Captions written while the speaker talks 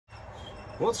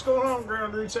What's going on,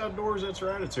 Ground Roots Outdoors? That's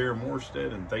right, it's Aaron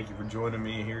Morstead, and thank you for joining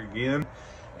me here again.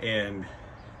 And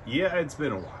yeah, it's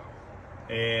been a while,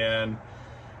 and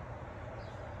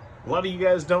a lot of you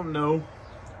guys don't know,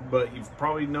 but you've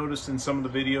probably noticed in some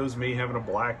of the videos me having a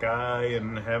black eye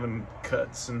and having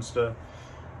cuts and stuff.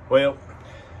 Well,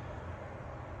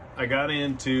 I got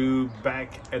into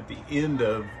back at the end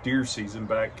of deer season,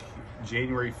 back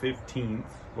January 15th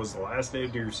was the last day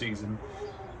of deer season.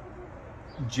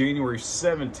 January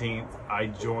 17th, I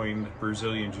joined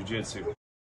Brazilian Jiu-Jitsu.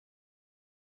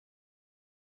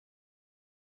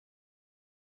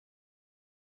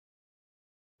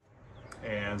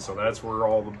 And so that's where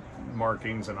all the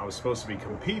markings, and I was supposed to be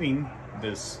competing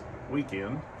this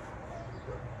weekend,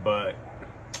 but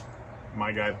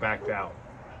my guy backed out.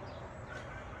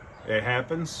 It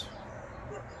happens,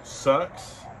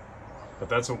 sucks, but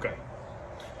that's okay.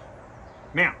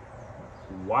 Now,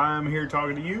 why I'm here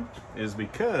talking to you is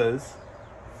because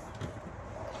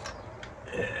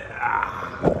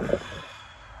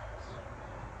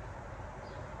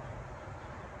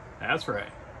that's right,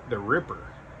 the Ripper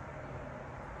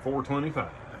 425.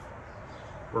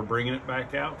 We're bringing it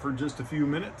back out for just a few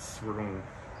minutes. We're going to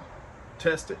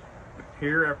test it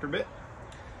here after a bit,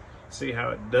 see how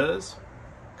it does,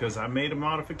 because I made a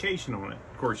modification on it.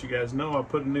 Of course, you guys know I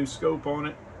put a new scope on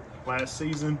it last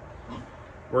season.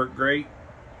 Worked great.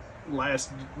 Last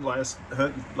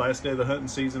day of the hunting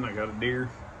season, I got a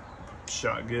deer,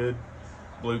 shot good,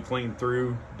 blew clean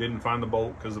through, didn't find the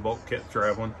bolt because the bolt kept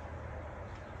traveling.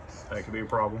 That could be a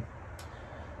problem.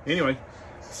 Anyway,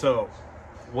 so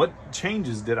what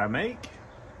changes did I make?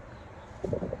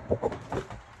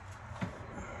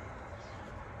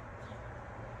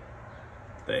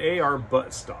 The AR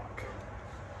buttstock.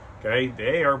 Okay,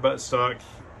 the AR buttstock,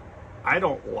 I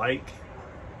don't like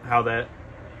how that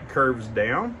curves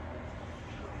down,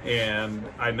 and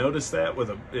I noticed that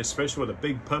especially with a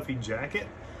big puffy jacket,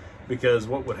 because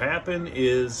what would happen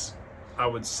is I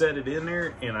would set it in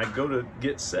there and I'd go to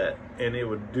get set and it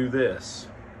would do this.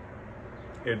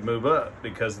 It'd move up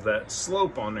because of that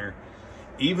slope on there.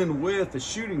 Even with a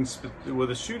shooting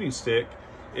stick,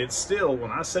 it's still,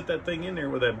 when I set that thing in there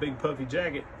with that big puffy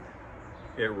jacket,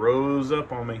 it rose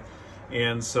up on me.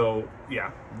 And so,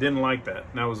 yeah, didn't like that.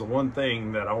 And that was the one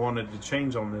thing that I wanted to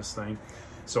change on this thing.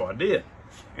 So I did.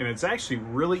 And it's actually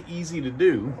really easy to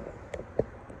do.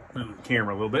 Move the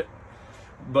camera a little bit.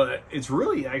 But it's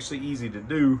really actually easy to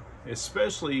do,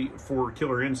 especially for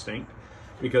Killer Instinct.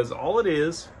 Because all it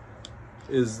is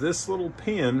this little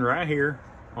pin right here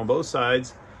on both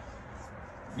sides.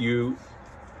 You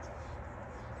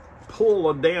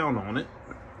pull down on it,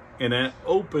 and that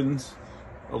opens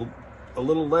a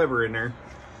little lever in there.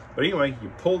 But anyway, you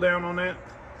pull down on that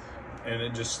and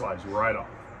it just slides right off.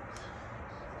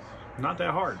 Not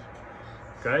that hard,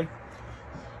 okay?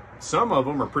 Some of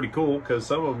them are pretty cool, because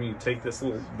some of them you take this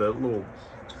little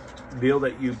deal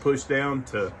that you push down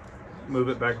to move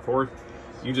it back and forth.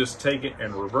 You just take it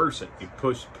and reverse it. You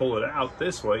pull it out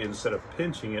this way instead of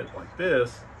pinching it like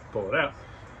this, pull it out,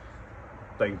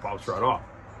 thing pops right off.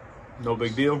 No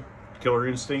big deal. Killer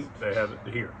Instinct, they have it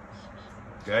here.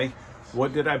 Okay,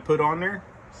 what did I put on there?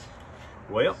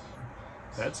 Well,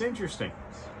 that's interesting.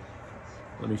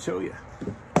 Let me show you.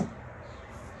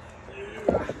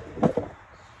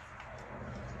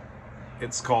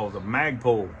 It's called a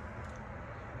Magpul.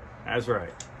 That's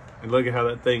right. And look at how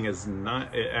that thing is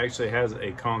not, it actually has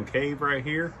a concave right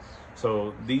here.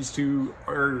 So these two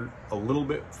are a little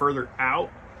bit further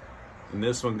out, and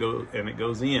this one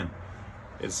goes in.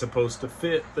 It's supposed to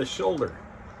fit the shoulder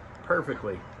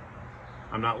perfectly.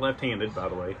 I'm not left-handed, by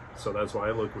the way, so that's why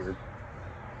I look weird.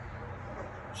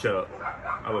 Shut up.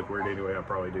 I look weird anyway, I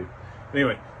probably do.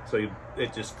 Anyway, so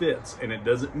it just fits, and it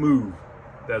doesn't move.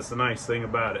 That's the nice thing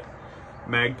about it.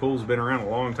 Magpul's been around a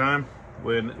long time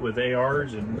with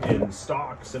ARs and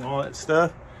stocks and all that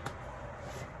stuff.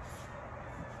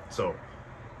 So,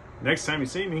 next time you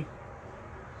see me,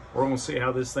 we're gonna see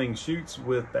how this thing shoots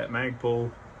with that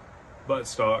Magpul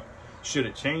buttstock. Should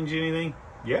it change anything?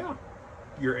 Yeah.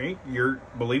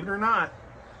 Believe it or not,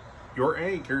 your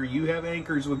anchor, you have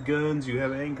anchors with guns, you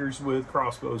have anchors with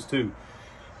crossbows too.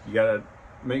 You gotta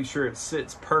make sure it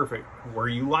sits perfect where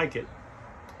you like it,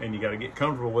 and you gotta get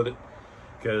comfortable with it,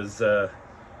 because I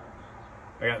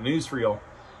got news for y'all.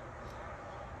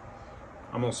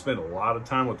 I'm gonna spend a lot of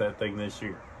time with that thing this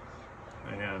year,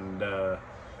 and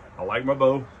I like my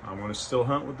bow. I'm gonna still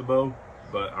hunt with the bow,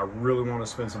 but I really want to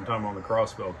spend some time on the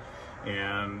crossbow,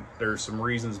 and there's some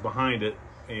reasons behind it.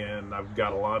 And I've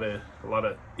got a lot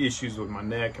of issues with my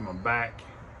neck and my back,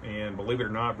 and believe it or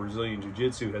not, Brazilian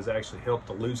Jiu-Jitsu has actually helped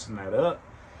to loosen that up.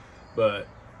 But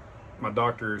my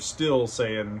doctor is still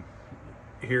saying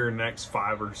here in the next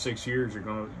 5 or 6 years you're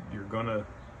gonna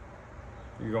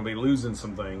be losing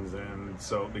some things. And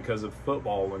so because of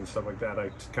football and stuff like that, I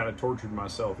kind of tortured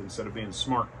myself instead of being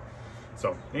smart.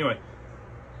 So anyway,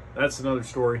 that's another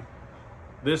story.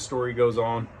 This story goes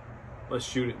on. Let's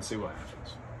shoot it and see what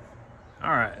happens.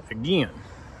 All right, again,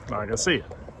 like I said,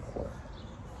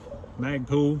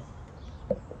 Magpul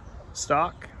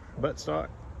stock, butt stock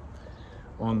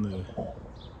on the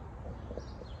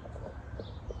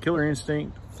Killer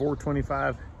Instinct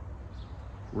 425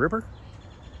 Ripper.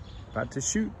 About to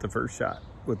shoot the first shot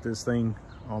with this thing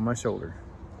on my shoulder.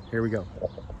 Here we go.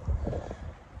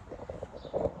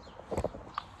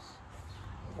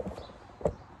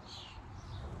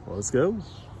 Let's go.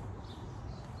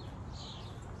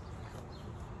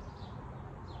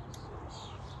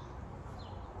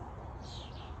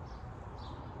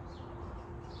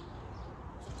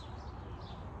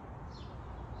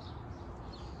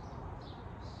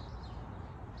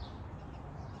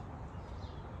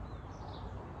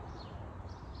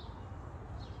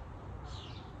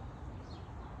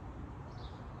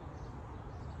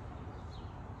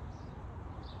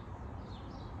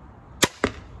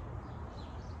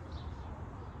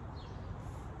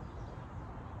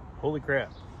 Holy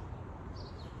crap.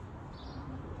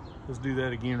 Let's do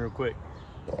that again real quick.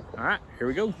 All right, here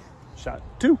we go. Shot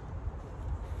 2.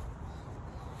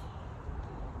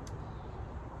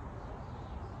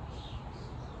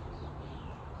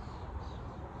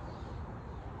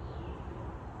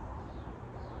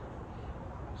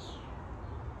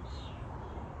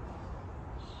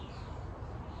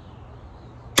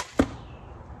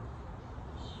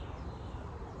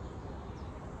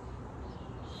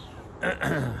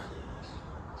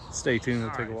 Stay tuned,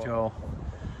 we'll take a walk. Y'all,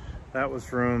 that was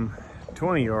from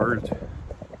 20 yards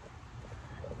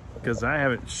because I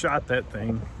haven't shot that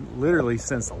thing literally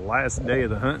since the last day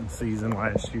of the hunting season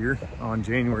last year on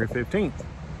January 15th.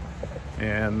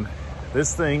 And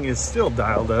this thing is still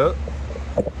dialed up.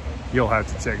 You'll have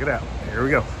to check it out. Here we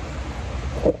go.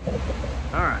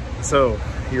 All right, so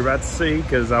you're about to see,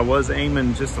 because I was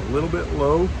aiming just a little bit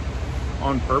low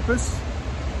on purpose.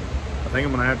 I think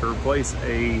I'm gonna have to replace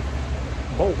a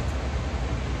bolt.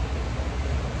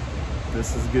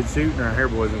 This is good shooting right here,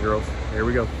 boys and girls. Here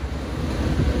we go.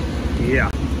 Yeah,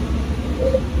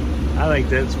 I think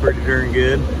that's pretty darn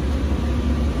good.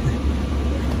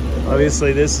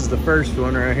 Obviously this is the first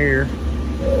one right here,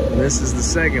 and this is the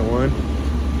second one.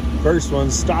 First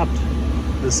one stopped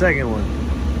the second one.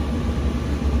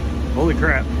 Holy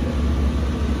crap.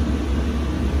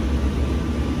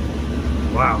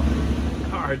 Wow.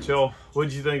 All right, y'all, what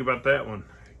did you think about that one?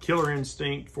 Killer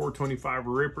Instinct 425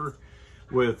 Ripper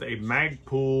with a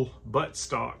Magpul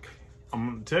buttstock. I'm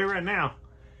gonna tell you right now,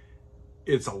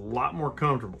 it's a lot more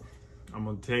comfortable. I'm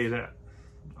gonna tell you that.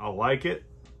 I like it.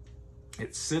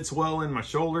 It sits well in my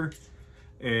shoulder,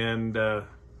 and I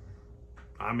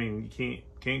mean, you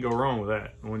can't go wrong with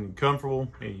that. When you're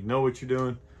comfortable and you know what you're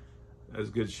doing, that's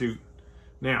good shooting.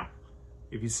 Now,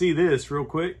 if you see this real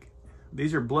quick,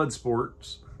 these are blood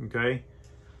sports, okay?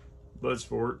 Blood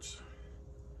sports.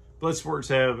 Blood sports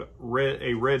have a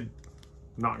red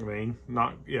knock vein,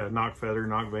 knock feather,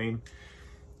 knock vein.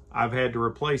 I've had to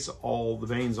replace all the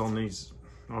veins on these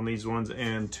ones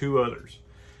and 2 others,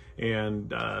 and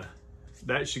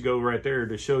that should go right there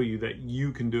to show you that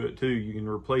you can do it too. You can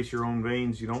replace your own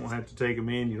veins. You don't have to take them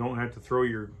in. You don't have to throw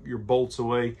your bolts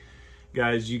away,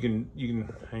 guys. You can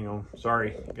hang on.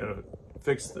 Sorry, gotta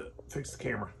fix the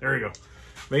camera. There you go.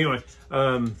 But anyway,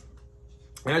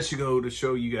 that should go to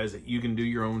show you guys that you can do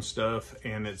your own stuff,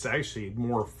 and it's actually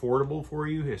more affordable for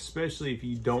you, especially if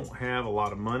you don't have a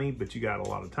lot of money, but you got a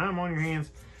lot of time on your hands.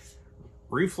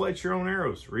 Reflet your own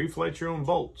arrows, reflet your own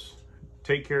bolts,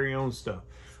 take care of your own stuff.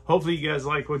 Hopefully you guys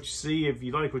like what you see. If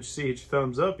you like what you see, hit your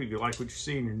thumbs up. If you like what you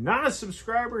see and you're not a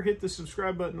subscriber, hit the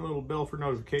subscribe button, the little bell for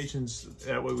notifications.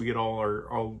 That way we get all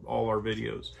our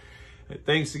videos.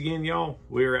 Thanks again, y'all.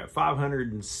 We're at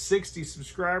 560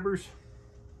 subscribers.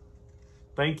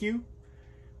 Thank you.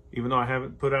 Even though I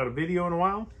haven't put out a video in a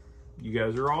while, you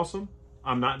guys are awesome.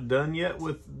 I'm not done yet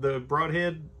with the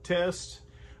broadhead test.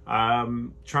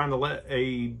 I'm trying to let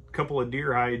a couple of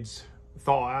deer hides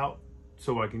thaw out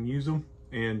so I can use them,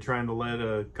 and trying to let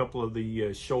a couple of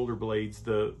the shoulder blades,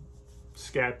 the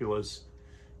scapulas,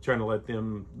 trying to let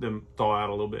them thaw out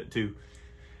a little bit too,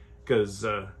 because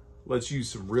let's use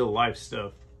some real life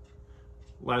stuff.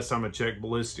 Last time I checked,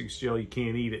 ballistics gel, you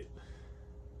can't eat it.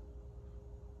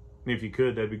 And if you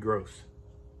could, that'd be gross.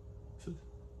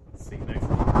 See you next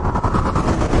time.